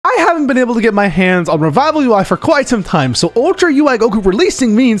haven't been able to get my hands on Revival UI for quite some time, so Ultra UI Goku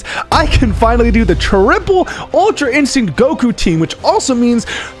releasing means I can finally do the triple Ultra Instinct Goku team, which also means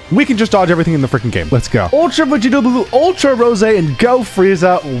we can just dodge everything in the freaking game. Let's go. Ultra Vegeta Blue, Ultra Rose, and Go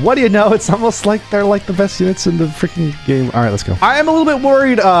Frieza. What do you know? It's almost like they're like the best units in the freaking game. All right, let's go. I am a little bit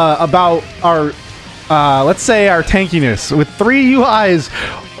worried about our, let's say, our tankiness. With 3 UIs,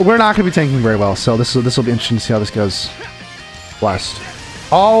 we're not going to be tanking very well, so this will be interesting to see how this goes. Blast.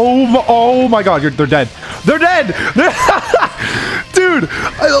 Oh my god, they're dead. They're dead! Dude,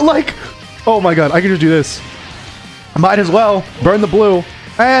 oh my god, I can just do this. I might as well burn the blue.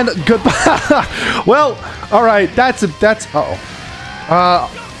 And goodbye. Well, all right, that's well, I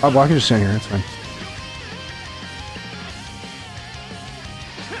can just stand here, that's fine.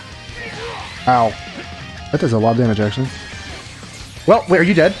 Ow. That does a lot of damage, actually. Well, wait, are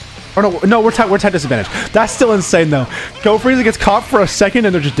you dead? Oh no, we're tight disadvantage. That's still insane though. Go Frieza gets caught for a second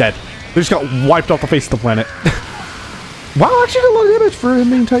and they're just dead. They just got wiped off the face of the planet. Wow, actually did a lot of damage for him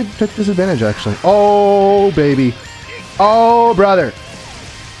being tight disadvantage, actually. Oh baby. Oh brother.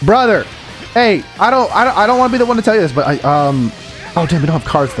 Hey, I don't want to be the one to tell you this, but oh damn, we don't have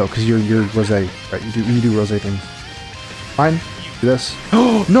cards though, because you're Rose. Right, you do Rose things. Fine. Do this.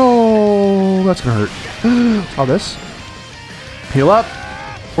 Oh no, that's gonna hurt. All this. Heal up.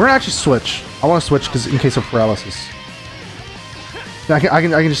 We're gonna actually switch. I want to switch because in case of paralysis. I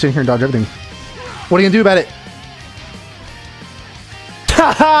can just sit here and dodge everything. What are you gonna do about it?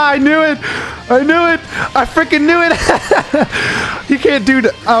 Haha! I knew it! I freaking knew it! You can't do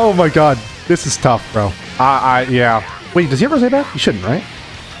that. Oh my god, this is tough, bro. Yeah. Wait, does he have Rose back? He shouldn't, right?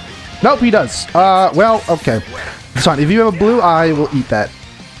 Nope, he does. Well, okay. It's fine. If you have a blue, I will eat that.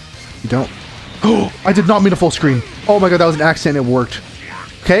 You don't. Oh, I did not mean a full screen. Oh my god, that was an accident. It worked.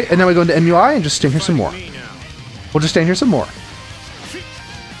 Okay, and then we go into MUI and just stand here some more. We'll just stand here some more.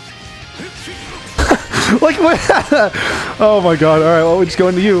 Like what? Oh my god! All right, well we just go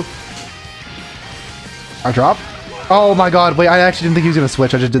into you. I drop. Oh my god! Wait, I actually didn't think he was gonna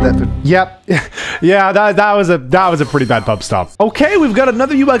switch. I just did that. Yep. Yeah, that was a pretty bad pub stop. Okay, we've got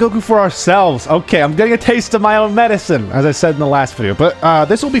another UI Goku for ourselves. Okay, I'm getting a taste of my own medicine, as I said in the last video, but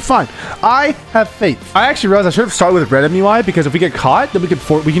this will be fine. I have faith. I actually realized I should have started with red MUI because if we get caught, then we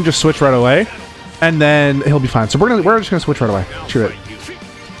can just switch right away, and then he'll be fine. So we're just gonna switch right away. Cheer it.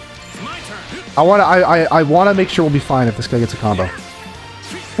 I wanna make sure we'll be fine if this guy gets a combo,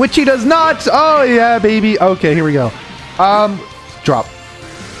 which he does not. Oh yeah, baby. Okay, here we go. Drop.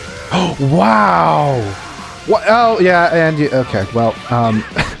 Oh wow. What? Oh yeah, and okay. Well, all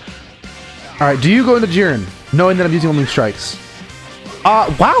right. Do you go into Jiren, knowing that I'm using only strikes?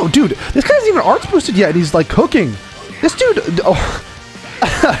 Wow, dude, this guy isn't even arts boosted yet, and he's like cooking. This dude. Oh,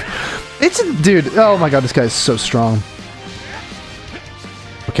 dude. Oh my god, this guy is so strong.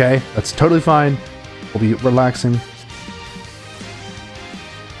 Okay, that's totally fine. We'll be relaxing.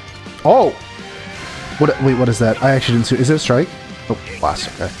 Oh! Wait, what is that? I actually didn't see. Is it a strike? Oh, blast.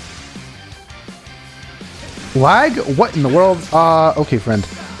 Okay. Lag? What in the world? Okay, friend.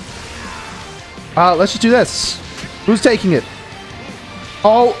 Let's just do this. Who's taking it?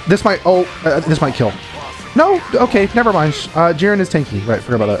 Oh, this might kill. No? Okay, never mind. Jiren is tanky. Right,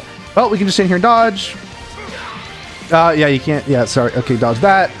 forgot about that. Well, we can just stand here and dodge. Yeah, you can't. Yeah, sorry. Okay, dodge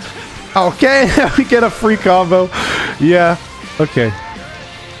that. Okay, we get a free combo. Yeah. Okay.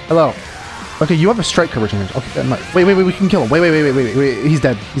 Hello. Okay, you have a strike coverage damage. Okay, wait, we can kill him. Wait. He's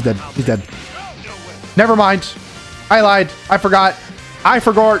dead. He's dead. Never mind. I lied. I forgot.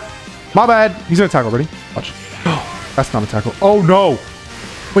 My bad. He's gonna tackle. Ready? Watch. That's not a tackle. Oh no.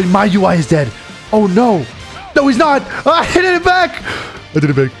 Wait, my UI is dead. Oh no. No, he's not. I hit it back. I did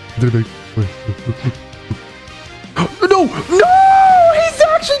it back. No! He's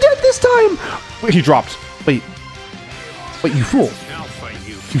actually dead this time! Wait, he dropped. Wait, you fool.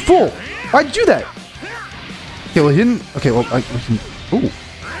 You fool! Why'd you do that? Okay, well, he didn't... Okay, well, we can... Ooh.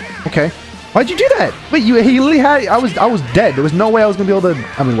 Okay. Why'd you do that? Wait, he literally had... I was dead. There was no way I was gonna be able to...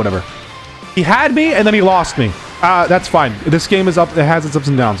 I mean, whatever. He had me, and then he lost me. That's fine. This game is up... It has its ups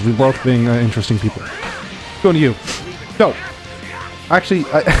and downs. We're both being interesting people. Going to you. Go. Actually,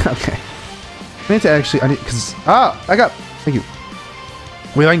 okay. I need to actually, because, thank you.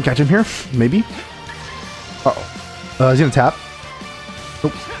 Wait, I can catch him here? Maybe? Uh-oh. Is he gonna tap?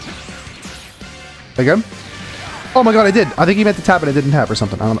 Nope. I got him? Oh my god, I did. I think he meant to tap and I didn't tap or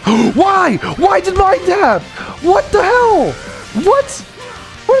something. I don't know. Why? Why did mine tap? What the hell? What?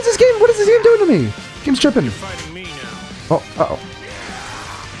 What is this game doing to me? Game's tripping. Oh, uh-oh.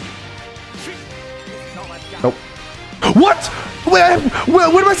 Nope. What? Where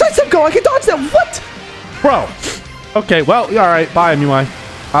did my sidestep go? I can dodge that. What? Bro. Okay, well, alright. Bye, MUI.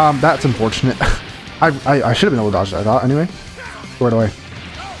 That's unfortunate. I should have been able to dodge that, I thought, anyway. Right away.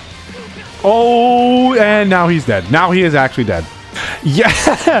 Oh, and now he's dead. Now he is actually dead. Yeah!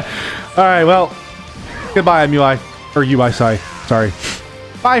 Alright, well. Goodbye, MUI. Or UI, sorry.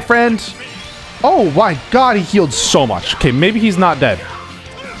 Bye, friend. Oh, my God, he healed so much. Okay, maybe he's not dead.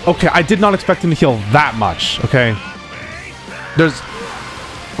 Okay, I did not expect him to heal that much, okay?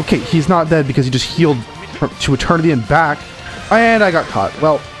 Okay, he's not dead because he just healed to eternity and back. And I got caught.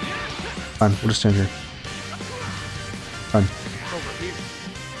 Well, fine. We'll just stand here. Fine.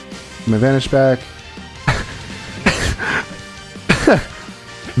 My vanish back.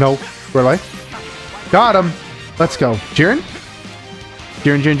 No. Where am I? Got him. Let's go. Jiren?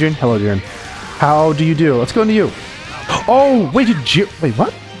 Jiren. Hello, Jiren. How do you do? Let's go into you. Oh, wait, wait,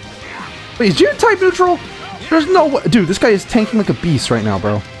 what? Wait, is Jiren type neutral? There's no way. Dude, this guy is tanking like a beast right now,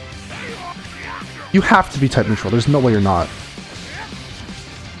 bro. You have to be type neutral. There's no way you're not.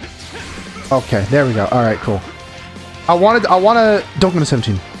 Okay, there we go. All right, cool. I want to. Don't go to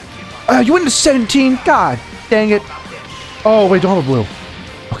 17. You went into 17. God dang it. Oh wait, don't have a blue.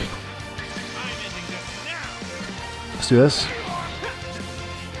 Okay. Let's do this.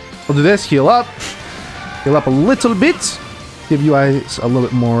 We'll do this. Heal up. Heal up a little bit. Give you guys a little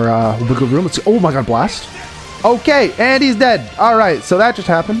bit more wiggle room. Let's see. Oh my God, blast. Okay, and he's dead. All right, so that just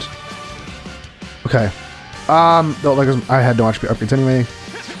happened. Okay. Like I had no HP upgrades anyway.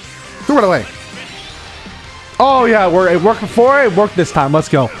 Threw it away. Oh yeah, it worked before. It worked this time. Let's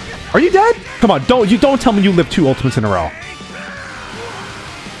go. Are you dead? Come on, don't tell me you lived 2 ultimates in a row.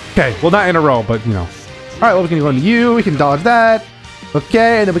 Okay, well not in a row, but you know. All right, well we can go into you. We can dodge that.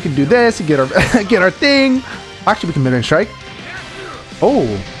 Okay, and then we can do this and get our get our thing. Actually, we can mid-range strike. Oh.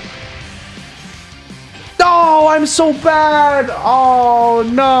 No, I'm so bad. Oh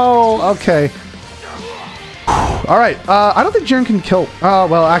no. Okay. All right. I don't think Jiren can kill.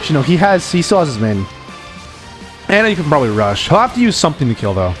 Well, actually, no. He still has his main. And you can probably rush. He'll have to use something to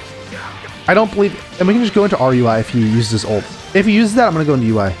kill, though. I don't believe. And we can just go into RUI if he uses his ult. If he uses that, I'm gonna go into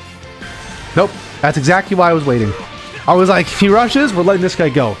UI. Nope. That's exactly why I was waiting. I was like, if he rushes, we're letting this guy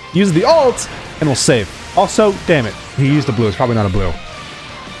go. Use the ult, and we'll save. Also, damn it, he used the blue. It's probably not a blue.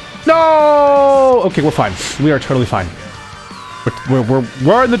 No. Okay, we're fine. We are totally fine.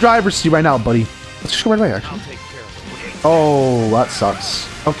 We're in the driver's seat right now, buddy. Let's just go right away, actually. Oh, that sucks.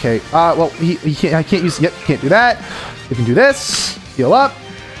 Okay. Well, he can't. I can't use. Yep, can't do that. We can do this. Heal up.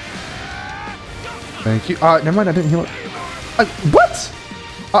 Thank you. Never mind. I didn't heal up. What?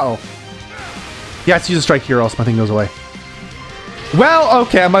 Uh-oh. Yeah, let's use a strike here, or else my thing goes away. Well,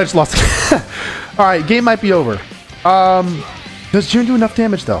 okay. I might have just lost. All right, game might be over. Does Jiren do enough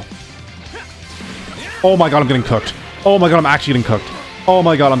damage though? Oh my God, I'm getting cooked. Oh my God, I'm actually getting cooked. Oh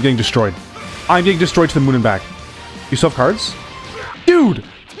my God, I'm getting destroyed. I'm getting destroyed to the moon and back. You still have cards? Dude!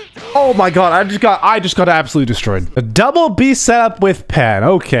 Oh my God, I just got absolutely destroyed. A double B setup with Pen.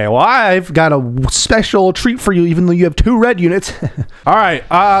 Okay, well I've got a special treat for you, even though you have 2 red units. Alright,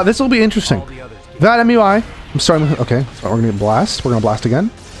 this will be interesting. That MUI. I'm starting with, okay, so we're gonna blast. We're gonna blast again.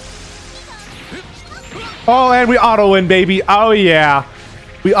 Oh, and we auto win, baby. Oh yeah.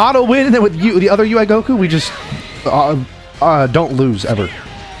 We auto win, and then with the other UI Goku, we just don't lose ever.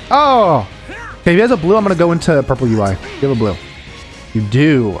 Oh! Okay, if he has a blue, I'm gonna go into purple UI. You have a blue. You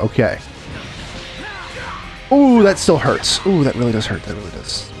do. Okay. Ooh, that still hurts. Ooh, that really does hurt. That really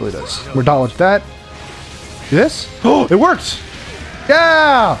does. Really does. We're dodged that. Do this. Oh, it worked.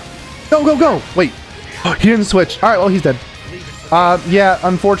 Yeah. Go, go, go. Wait. Oh, he didn't switch. All right. Well, he's dead. Yeah.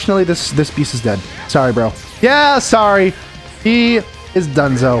 Unfortunately, this beast is dead. Sorry, bro. Yeah. Sorry. He is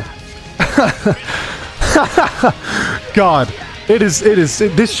donezo. God.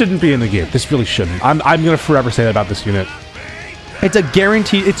 This shouldn't be in the game. This really shouldn't. I'm gonna forever say that about this unit. It's a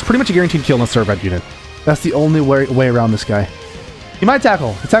guaranteed. It's pretty much a guaranteed kill unless they're a red unit. That's the only way around this guy. He might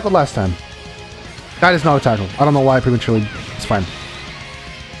tackle. He tackled last time. That is not a tackle. I don't know why prematurely. It's fine.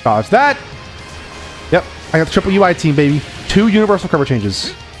 Dodge that. Yep. I got the triple UI team, baby. 2 universal cover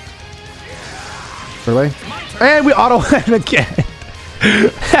changes. Really? And we auto win again.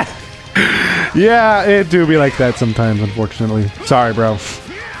 Yeah, it do be like that sometimes, unfortunately. Sorry, bro.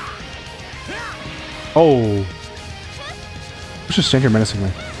 Oh. Let's just stand here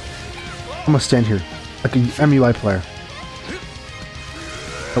menacingly. I'm gonna stand here like a MUI player.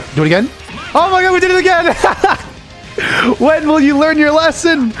 Oh, do it again? Oh my God, we did it again! When will you learn your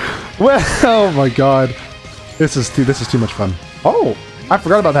lesson? Well, oh my God, this is too much fun. Oh, I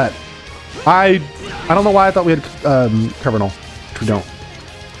forgot about that. I don't know why I thought we had Carbonal. We don't.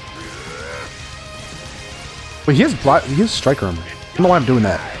 Wait, he has Striker Armor. I don't know why I'm doing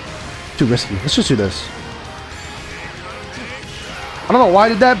that. Too risky. Let's just do this. I don't know why I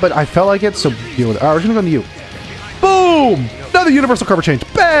did that, but I felt like it, so deal with it. All right, we're gonna go into you. Boom! Another universal cover change.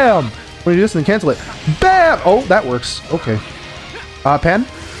 Bam! We're gonna do this and then cancel it. Bam! Oh, that works. Okay. Pen?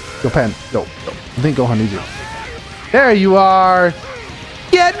 Go, Pen. Go. I think Gohan needs you. There you are.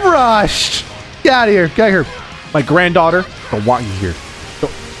 Get rushed. Get out of here. Get out of here. My granddaughter. Don't want you here. Go.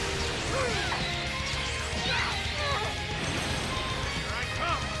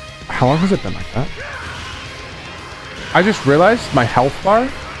 How long has it been like that? I just realized my health bar.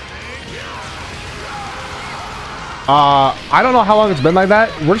 I don't know how long it's been like that.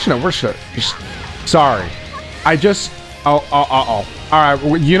 We're just sorry. I just, all right.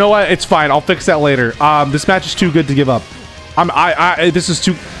 You know what? It's fine. I'll fix that later. This match is too good to give up. This is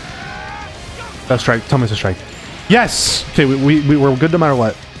too. That's strike. Tell me it's a strike. Yes. Okay. We're good no matter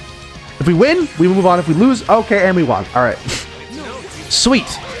what. If we win, we move on. If we lose, okay, and we won. All right. Sweet.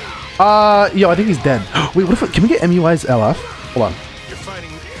 Yo, I think he's dead. Wait, what if can we get MUI's LF? Hold on.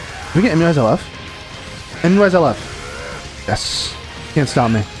 Can we get MUI's LF? MUI's LF. Yes. Can't stop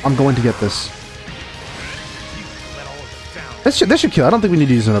me. I'm going to get this. This should kill. I don't think we need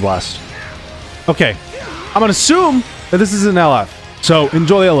to use another blast. Okay. I'm gonna assume that this is an LF. So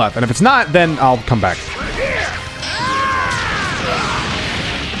enjoy the LF. And if it's not, then I'll come back.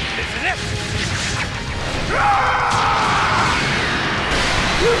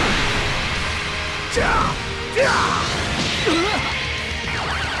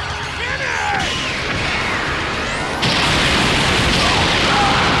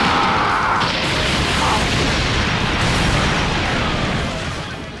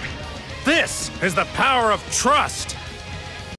 This is the power of trust.